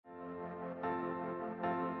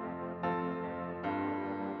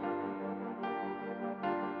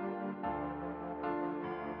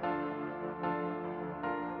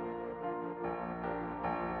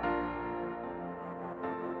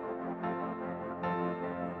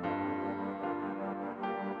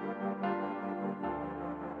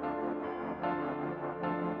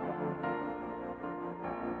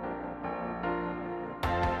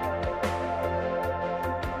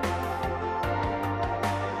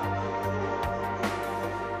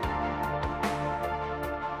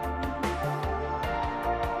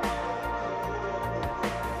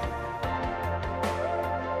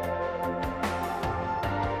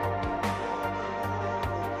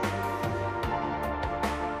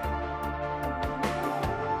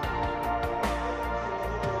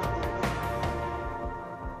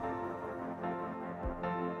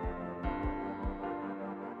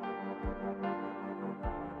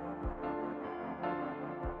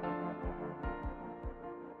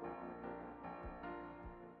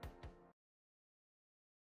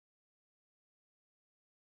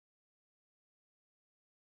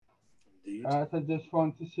Indeed. I just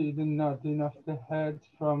want to see the nodding of the head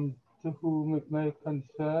from to whom it may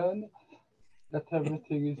concern, that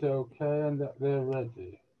everything is okay and that they're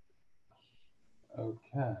ready.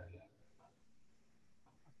 Okay.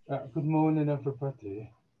 Good morning,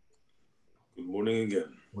 everybody. Good morning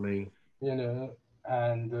again. Morning. You know,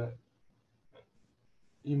 and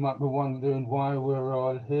you might be wondering why we're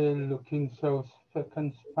all here looking so spick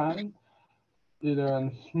and span,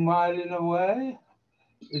 and smiling away.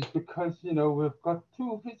 Is because, we've got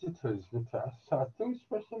two visitors with us, two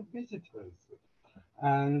special visitors.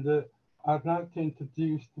 And I'd like to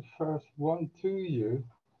introduce the first one to you,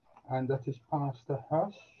 and that is Pastor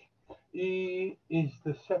Hush. He is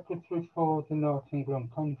the secretary for the North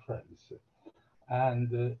England Conference,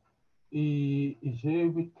 and he is here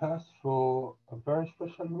with us for a very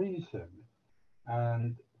special reason.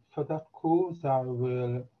 And for that cause, I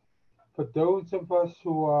will, for those of us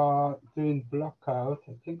who are doing blockout,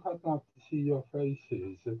 I think I'd like to see your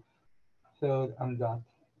faces, so and that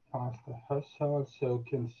Pastor Hush also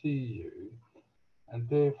can see you. And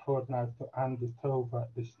therefore, I'd like to hand it over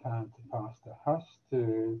at this time to Pastor Hush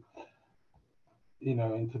to,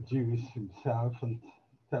 introduce himself and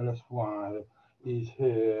tell us why he's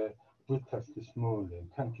here with us this morning.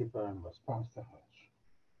 Thank you very much, Pastor Hush.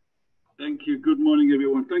 Thank you. Good morning,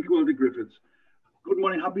 everyone. Thank you, Elder Griffiths. Good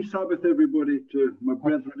morning. Happy Sabbath, everybody, to my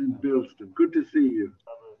brethren in Bilston. Good to see you.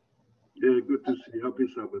 Yeah, good to see you. Happy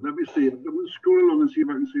Sabbath. Let me see. I'm going to scroll along and see if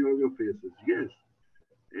I can see all your faces. Yes.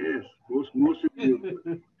 Yes. Most of you.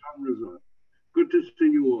 Cameras on. Good to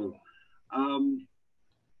see you all.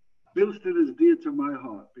 Bilston is dear to my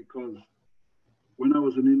heart because when I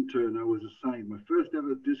was an intern, I was assigned. My first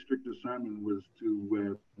ever district assignment was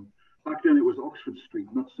to, back then it was Oxford Street,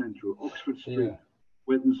 not Central. Oxford Street, Yeah.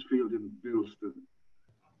 Wednesfield in Bilston.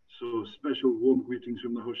 So special warm greetings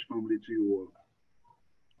from the Hush family to you all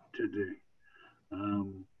today.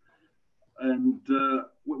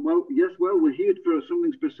 Well, we're here for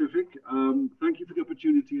something specific. Thank you for the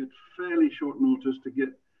opportunity at fairly short notice to get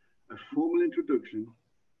a formal introduction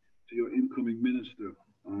to your incoming minister.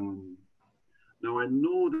 Now, I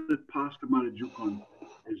know that Pastor Majaducon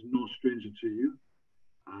is no stranger to you.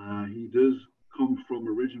 He does come from,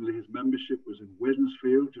 originally his membership was in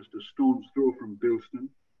Wednesfield, just a stone's throw from Bilston.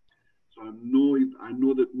 So I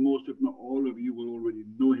know that most, if not all of you, will already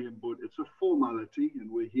know him, but it's a formality, and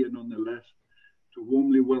we're here nonetheless to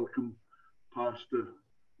warmly welcome Pastor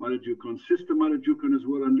Majaducon, Sister Majaducon as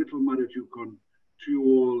well, and little Majaducon to you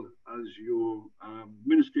all as your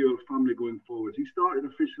ministerial family going forward. He started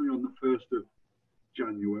officially on the 1st of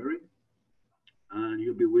January, and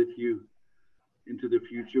he'll be with you into the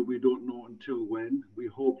future. We don't know until when. We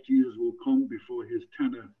hope Jesus will come before his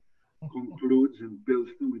tenure concludes in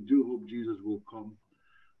Bilston. We do hope Jesus will come,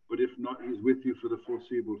 but if not, he's with you for the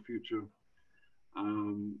foreseeable future.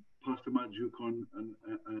 Pastor Majaducon, and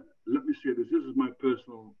let me say this is my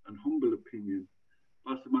personal and humble opinion.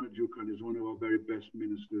 Pastor Majaducon is one of our very best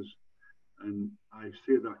ministers, and I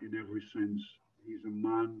say that in every sense. He's a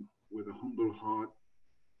man with a humble heart.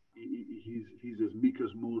 He's as meek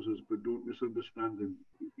as Moses, but don't misunderstand him.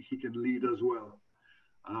 He can lead as well.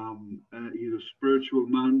 He's a spiritual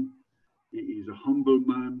man. He's a humble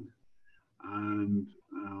man, and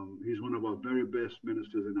he's one of our very best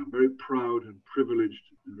ministers. And I'm very proud and privileged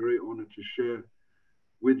and very honored to share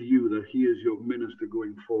with you that he is your minister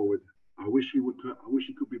going forward. I wish he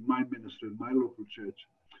could be my minister in my local church,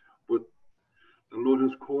 but the Lord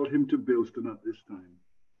has called him to Bilston at this time.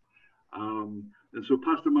 And so,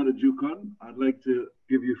 Pastor Majaducon, I'd like to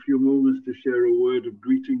give you a few moments to share a word of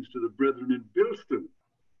greetings to the brethren in Bilston.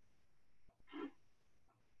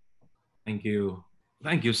 Thank you.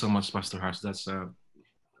 Thank you so much, Pastor Harsh. That's a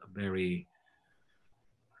very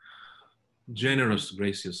generous,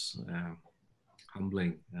 gracious,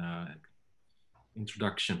 humbling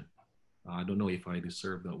introduction. I don't know if I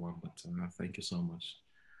deserve that one, but thank you so much.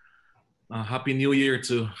 Happy New Year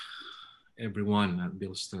to everyone at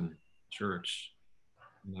Bilston Church.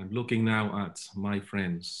 And I'm looking now at my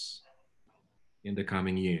friends in the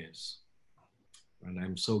coming years. And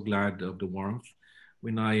I'm so glad of the warmth.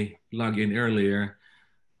 When I log in earlier,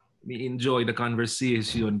 we enjoy the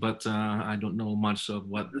conversation, but I don't know much of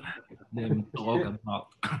what them talk about.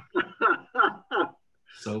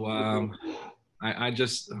 So I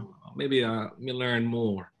just, maybe me learn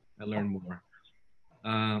more. I learn more.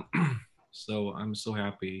 So I'm so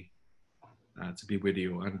happy to be with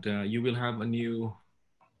you. And you will have a new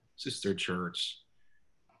sister church,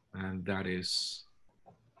 and that is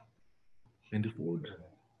Pendiford.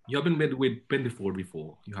 You haven't been with Pendiford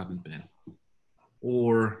before. You haven't been,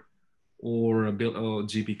 or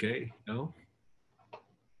GPK, no?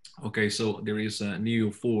 Okay, so there is a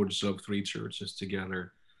new forge of 3 churches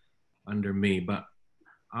together under me, but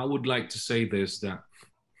I would like to say this, that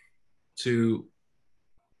to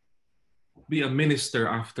be a minister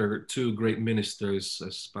after 2 great ministers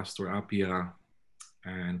as Pastor Apia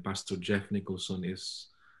and Pastor Jeff Nicholson is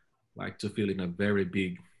like to fill in a very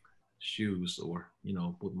big shoes, or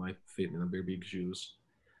put my feet in a very big shoes.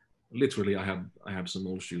 Literally, I have some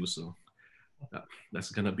old shoes, so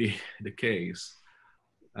that's gonna be the case.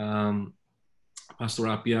 Pastor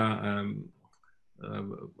Apia,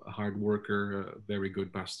 a hard worker, a very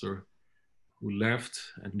good pastor, who left,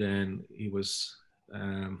 and then it was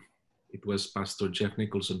Pastor Jeff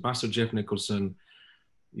Nicholson. Pastor Jeff Nicholson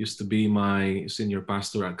used to be my senior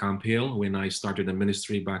pastor at Camp Hill when I started the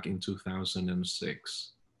ministry back in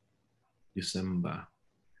 2006, December.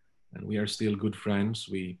 And we are still good friends.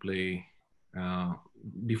 We play,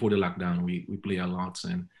 before the lockdown, we play a lot.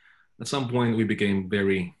 And at some point we became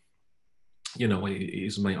very,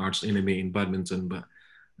 he's my arch enemy in badminton, but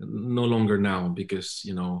no longer now because,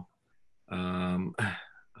 I'm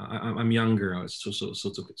younger, so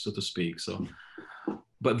to speak. So,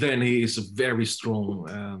 but then he is a very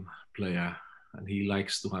strong player, and he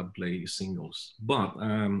likes to play singles. But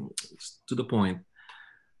to the point,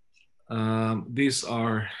 these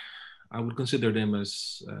are, I would consider them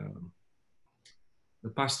as the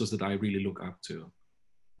pastors that I really look up to,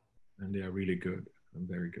 and they are really good and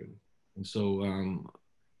very good. And so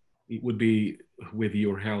it would be with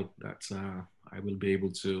your help that I will be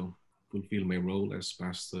able to fulfill my role as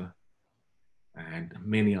pastor and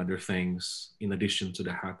many other things in addition to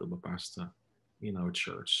the hat of a pastor in our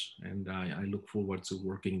church. And I look forward to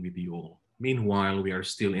working with you all. Meanwhile, we are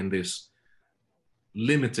still in this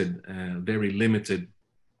limited, very limited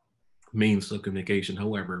means of communication.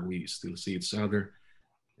 However, we still see each other,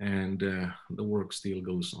 and the work still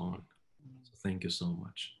goes on. So thank you so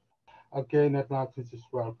much. Again, I'd like to just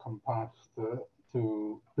welcome Pastor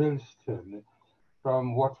to Bilston.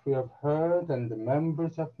 From what we have heard and the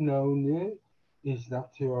members have known you, is that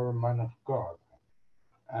you are a man of God.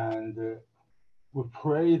 And we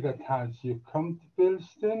pray that as you come to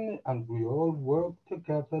Bilston and we all work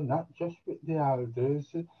together, not just with the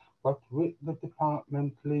elders, but with the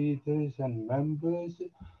department leaders and members,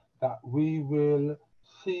 that we will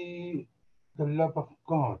see the love of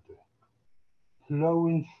God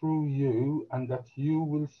flowing through you, and that you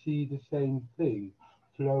will see the same thing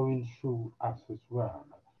flowing through us as well,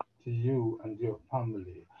 to you and your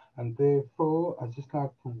family. And therefore, I'd just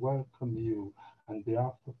like to welcome you on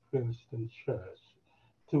behalf of Bilston Church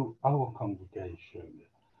to our congregation,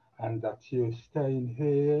 and that you're staying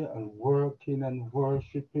here and working and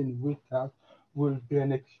worshiping with us will be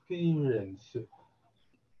an experience,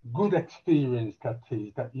 good experience that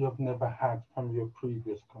you've never had from your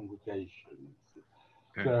previous congregations.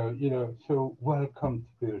 Okay. So, so welcome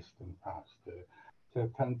to Bilston, Pastor. So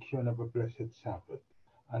thank you and have a blessed Sabbath.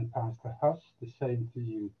 And Pastor Huss, the same to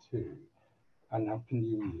you too. And Happy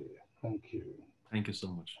New Year. Thank you. Thank you so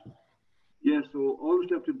much. Yeah, so all we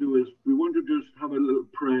have to do is we want to just have a little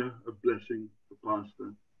prayer of blessing for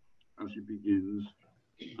Pastor as he begins.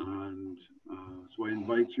 And so I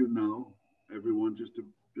invite you now, everyone, just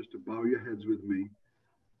to bow your heads with me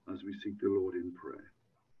as we seek the Lord in prayer.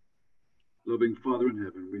 Loving Father in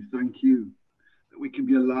heaven, we thank you that we can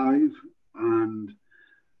be alive and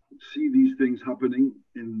see these things happening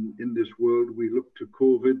in this world. We look to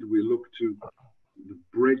COVID, we look to the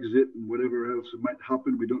Brexit and whatever else might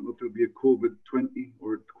happen. We don't know if there'll be a COVID-20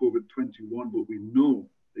 or a COVID-21, but we know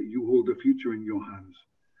that you hold the future in your hands.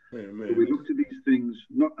 Amen. So we look to these things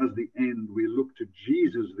not as the end. We look to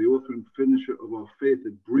Jesus, the author and finisher of our faith,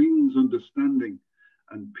 that brings understanding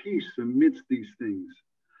and peace amidst these things.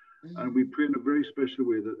 And we pray in a very special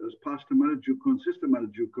way that as Pastor Majaducon, Sister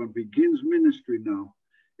Majaducon begins ministry now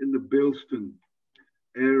in the Bilston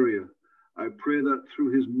area, I pray that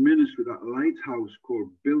through his ministry, that lighthouse called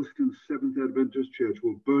Bilston Seventh Adventist Church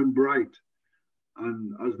will burn bright.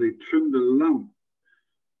 And as they trim the lamp,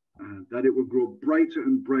 that it will grow brighter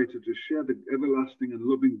and brighter to share the everlasting and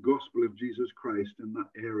loving gospel of Jesus Christ in that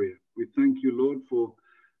area. We thank you, Lord, for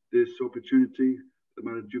this opportunity, the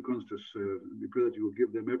Majaducons, to serve. And we pray that you will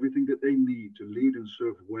give them everything that they need to lead and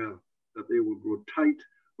serve well, that they will grow tight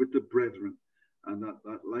with the brethren, and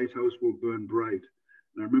that lighthouse will burn bright.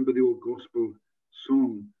 And I remember the old gospel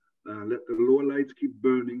song, let the lower lights keep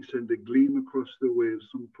burning, send a gleam across the waves,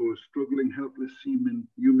 some poor struggling helpless seaman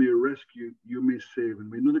you may rescue, you may save.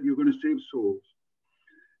 And we know that you're going to save souls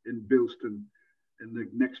in Bilston in the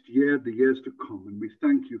next year, the years to come, and we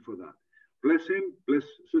thank you for that. Bless him, bless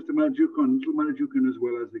Sister Majaducon, little Majaducon as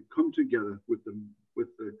well, as they come together with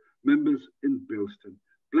the members in Bilston.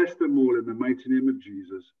 Bless the mighty name of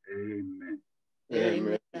Jesus, amen.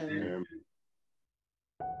 Amen.